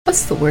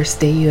What's the worst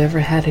day you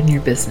ever had in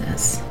your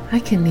business? I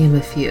can name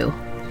a few.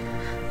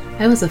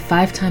 I was a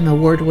 5-time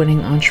award-winning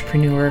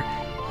entrepreneur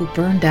who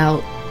burned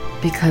out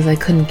because I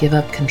couldn't give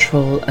up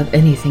control of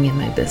anything in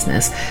my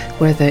business,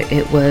 whether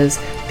it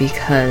was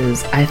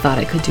because I thought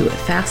I could do it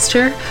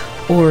faster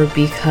or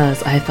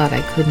because I thought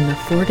I couldn't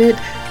afford it.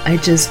 I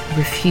just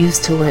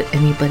refused to let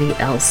anybody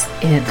else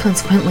in.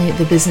 Consequently,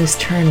 the business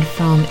turned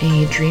from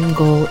a dream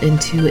goal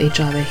into a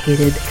job I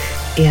hated,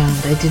 and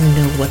I didn't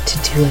know what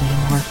to do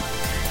anymore.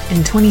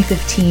 In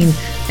 2015,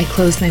 I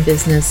closed my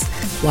business,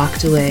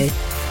 walked away,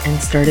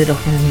 and started a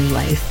whole new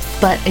life.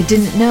 But I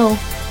didn't know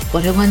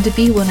what I wanted to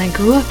be when I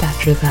grew up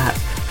after that.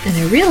 And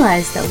I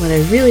realized that what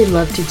I really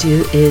love to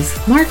do is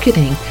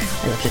marketing.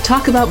 I love to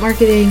talk about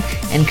marketing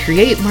and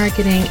create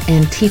marketing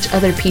and teach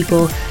other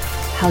people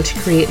how to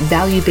create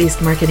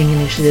value-based marketing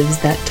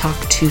initiatives that talk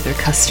to their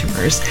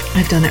customers.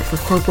 I've done it for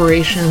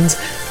corporations,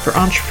 for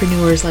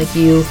entrepreneurs like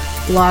you,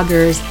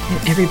 bloggers,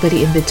 and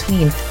everybody in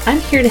between. I'm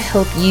here to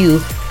help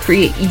you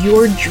create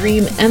your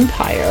dream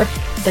empire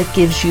that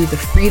gives you the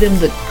freedom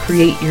to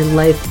create your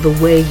life the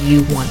way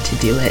you want to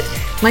do it.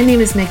 My name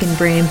is Megan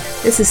Brame.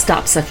 This is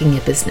Stop Sucking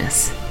at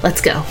Business. Let's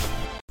go.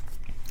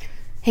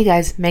 Hey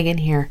guys, Megan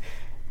here.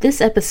 This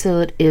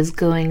episode is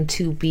going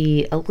to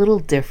be a little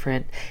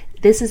different.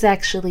 This is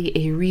actually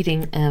a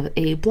reading of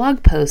a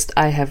blog post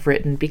I have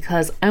written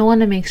because I want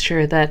to make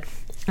sure that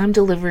I'm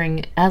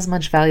delivering as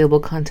much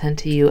valuable content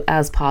to you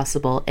as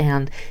possible.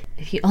 And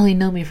if you only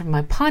know me from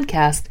my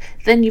podcast,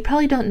 then you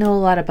probably don't know a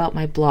lot about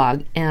my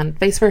blog and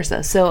vice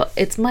versa. So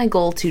it's my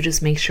goal to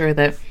just make sure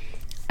that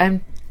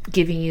I'm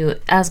giving you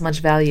as much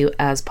value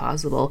as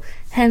possible.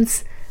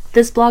 Hence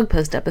this blog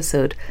post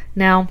episode.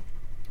 Now,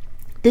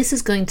 this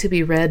is going to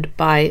be read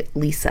by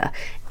Lisa.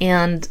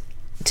 And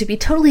to be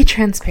totally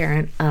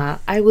transparent,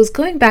 I was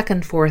going back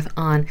and forth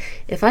on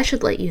if I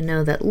should let you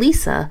know that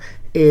Lisa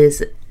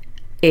is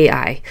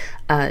AI.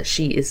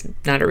 She is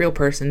not a real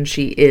person.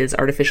 She is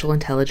artificial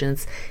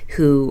intelligence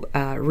who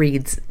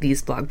reads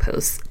these blog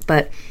posts.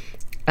 But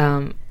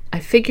I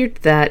figured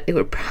that it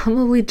would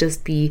probably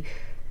just be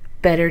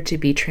better to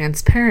be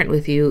transparent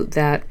with you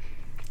that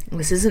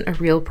this isn't a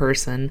real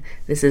person.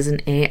 This is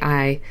an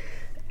AI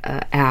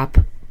app,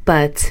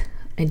 but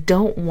I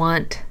don't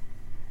want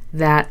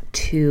that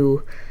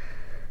to,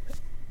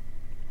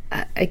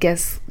 I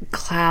guess,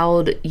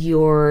 cloud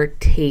your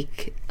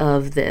take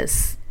of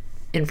this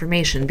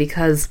information,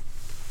 because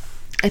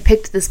I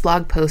picked this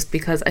blog post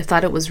because I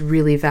thought it was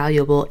really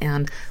valuable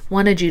and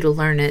wanted you to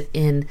learn it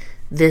in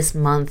this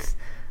month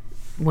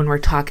when we're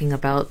talking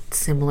about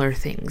similar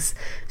things.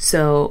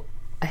 So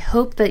I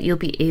hope that you'll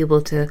be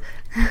able to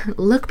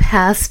look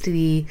past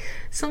the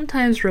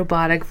sometimes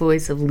robotic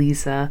voice of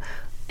Lisa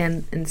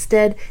and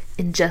instead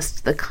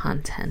ingest the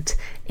content.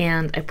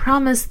 And I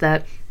promise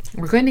that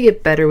we're going to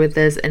get better with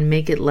this and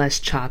make it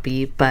less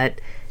choppy, but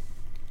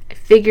I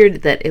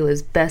figured that it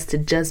was best to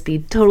just be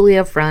totally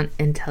upfront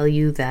and tell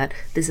you that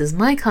this is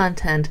my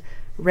content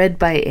read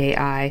by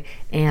AI,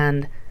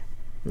 and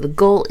the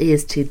goal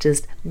is to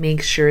just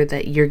make sure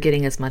that you're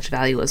getting as much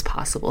value as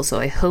possible. So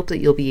I hope that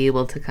you'll be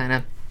able to kind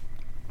of,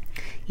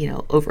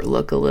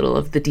 overlook a little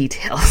of the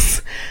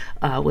details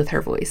with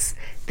her voice.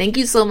 Thank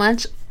you so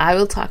much. I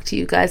will talk to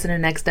you guys in our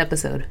next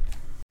episode.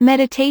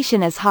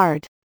 Meditation is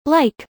hard.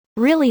 Like,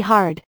 really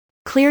hard.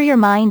 Clear your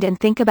mind and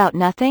think about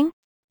nothing?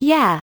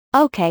 Yeah,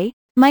 okay.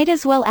 Might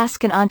as well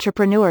ask an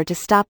entrepreneur to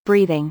stop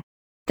breathing.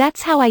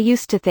 That's how I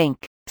used to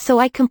think, so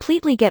I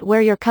completely get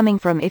where you're coming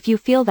from if you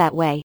feel that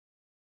way.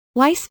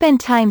 Why spend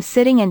time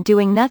sitting and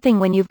doing nothing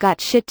when you've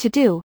got shit to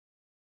do?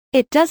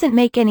 It doesn't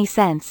make any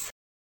sense.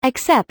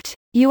 Except,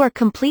 you are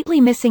completely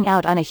missing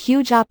out on a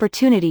huge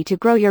opportunity to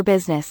grow your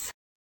business.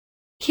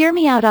 Hear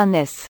me out on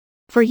this.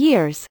 For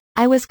years,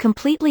 I was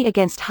completely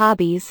against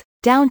hobbies,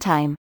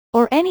 downtime,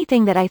 or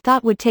anything that I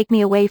thought would take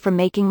me away from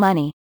making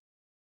money.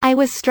 I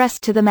was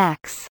stressed to the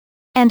max.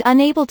 And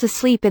unable to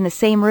sleep in the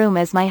same room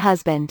as my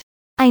husband.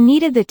 I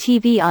needed the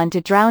TV on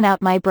to drown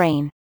out my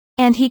brain.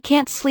 And he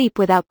can't sleep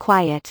without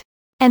quiet.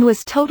 And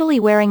was totally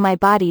wearing my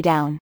body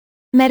down.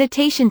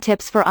 Meditation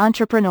tips for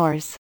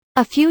entrepreneurs.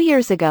 A few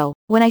years ago,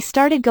 when I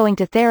started going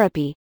to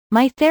therapy,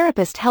 my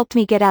therapist helped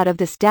me get out of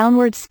this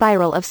downward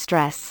spiral of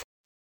stress.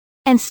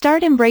 And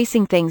start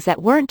embracing things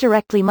that weren't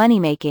directly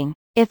money-making,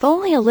 if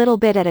only a little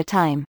bit at a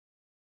time.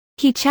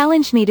 He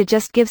challenged me to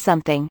just give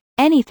something,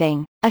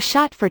 anything, a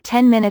shot for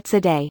 10 minutes a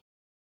day.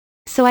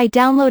 So I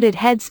downloaded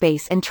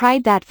Headspace and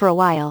tried that for a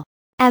while,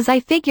 as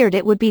I figured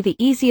it would be the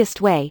easiest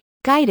way,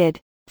 guided,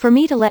 for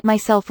me to let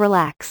myself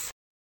relax.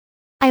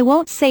 I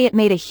won't say it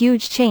made a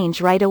huge change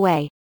right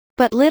away,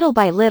 but little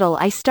by little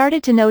I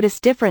started to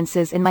notice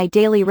differences in my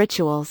daily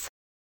rituals.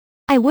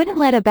 I wouldn't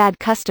let a bad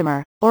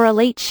customer, or a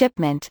late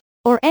shipment,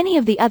 or any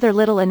of the other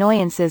little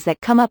annoyances that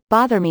come up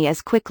bother me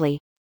as quickly.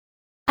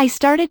 I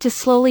started to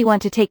slowly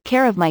want to take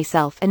care of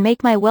myself and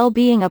make my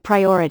well-being a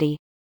priority.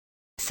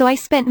 So I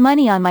spent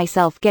money on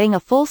myself getting a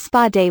full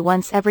spa day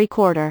once every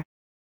quarter.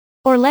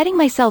 Or letting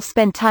myself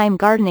spend time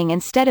gardening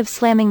instead of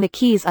slamming the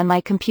keys on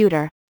my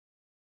computer.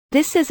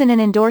 This isn't an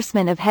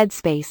endorsement of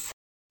Headspace.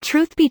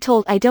 Truth be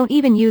told, I don't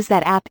even use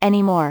that app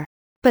anymore.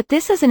 But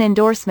this is an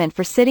endorsement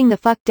for sitting the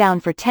fuck down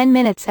for 10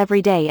 minutes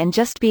every day and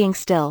just being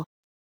still.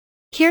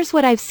 Here's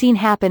what I've seen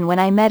happen when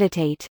I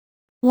meditate.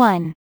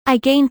 1. I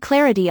gain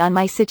clarity on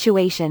my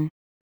situation.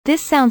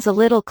 This sounds a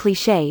little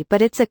cliché,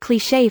 but it's a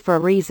cliché for a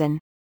reason.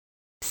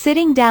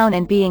 Sitting down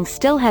and being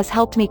still has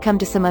helped me come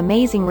to some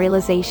amazing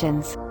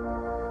realizations.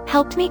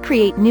 Helped me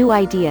create new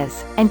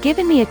ideas, and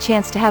given me a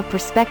chance to have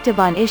perspective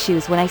on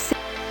issues when I sit